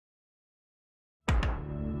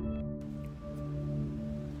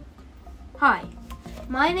Hi,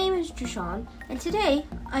 my name is Drushaan, and today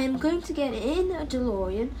I am going to get in a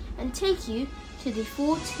DeLorean and take you to the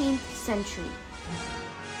 14th century.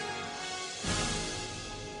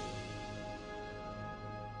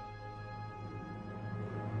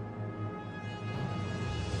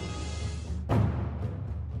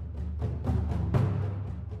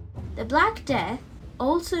 The Black Death,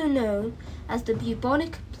 also known as the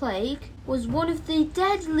Bubonic Plague, was one of the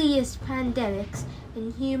deadliest pandemics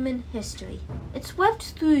in human history. It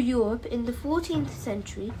swept through Europe in the 14th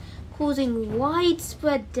century, causing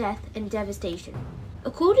widespread death and devastation.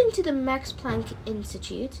 According to the Max Planck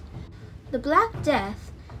Institute, the Black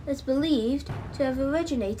Death is believed to have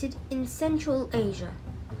originated in Central Asia,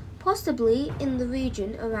 possibly in the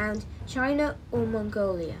region around China or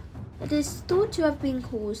Mongolia. It is thought to have been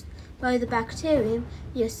caused by the bacterium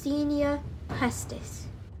Yersinia pestis.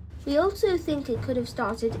 We also think it could have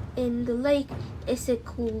started in the Lake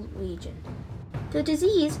Issyk-Kul region. The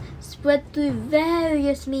disease spread through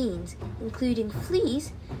various means, including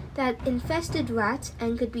fleas that infested rats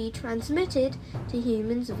and could be transmitted to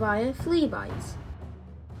humans via flea bites.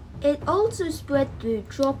 It also spread through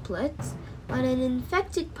droplets when an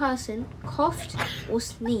infected person coughed or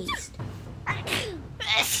sneezed.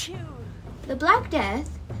 The Black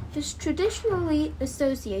Death is traditionally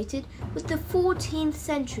associated with the 14th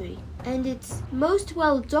century, and its most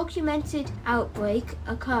well-documented outbreak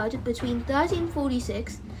occurred between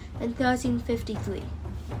 1346 and 1353.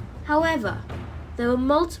 However, there were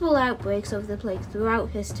multiple outbreaks of the plague throughout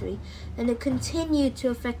history, and it continued to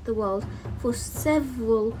affect the world for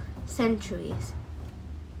several centuries.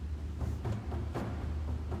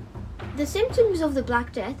 The symptoms of the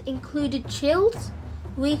Black Death included chills,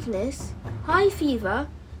 weakness, high fever,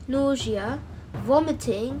 nausea,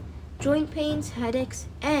 vomiting, joint pains, headaches,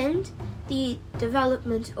 and the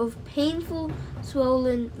development of painful,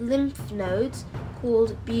 swollen lymph nodes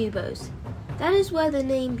called buboes. That is where the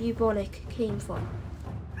name bubonic came from.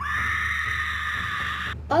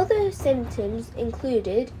 Other symptoms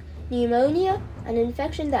included pneumonia, an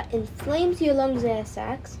infection that inflames your lungs' air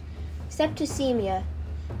sacs, septicemia,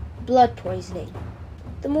 blood poisoning.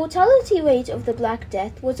 The mortality rate of the Black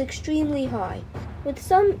Death was extremely high, with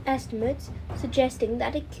some estimates suggesting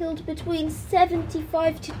that it killed between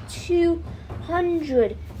 75 to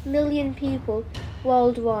 200 million people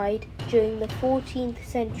worldwide during the 14th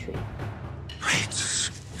century. Great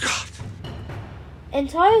Scott!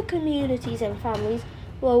 Entire communities and families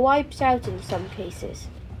were wiped out in some cases.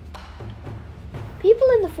 People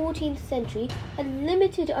in the 14th century had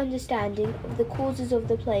limited understanding of the causes of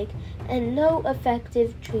the plague and no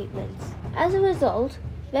effective treatments. As a result,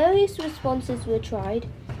 various responses were tried,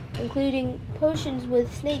 including potions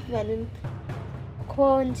with snake venom,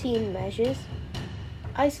 quarantine measures,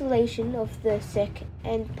 isolation of the sick,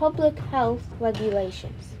 and public health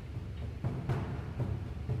regulations.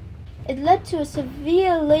 It led to a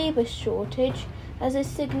severe labor shortage as a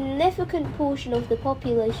significant portion of the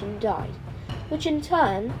population died, which in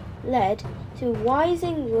turn led to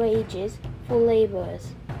rising wages for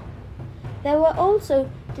laborers. There were also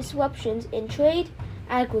disruptions in trade,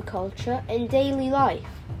 agriculture, and daily life.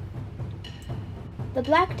 The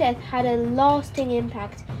Black Death had a lasting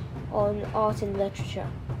impact on art and literature,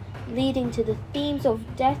 leading to the themes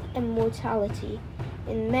of death and mortality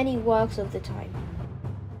in many works of the time.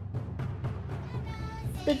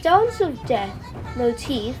 The Dance of Death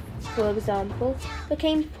motif, for example,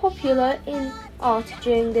 became popular in art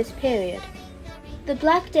during this period. The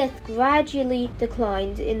Black Death gradually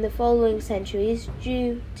declined in the following centuries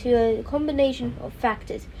due to a combination of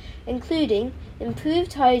factors, including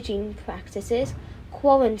improved hygiene practices,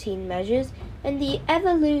 quarantine measures, and the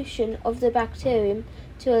evolution of the bacterium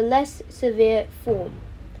to a less severe form.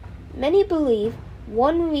 Many believe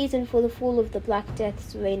one reason for the fall of the Black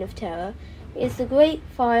Death's reign of terror is the Great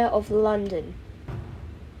Fire of London.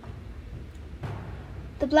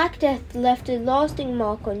 The Black Death left a lasting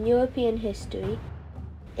mark on European history,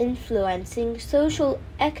 influencing social,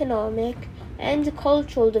 economic, and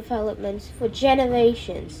cultural developments for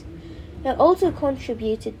generations. It also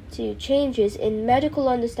contributed to changes in medical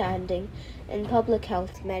understanding and public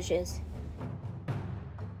health measures.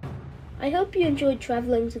 I hope you enjoyed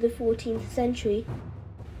traveling to the 14th century.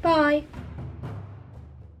 Bye!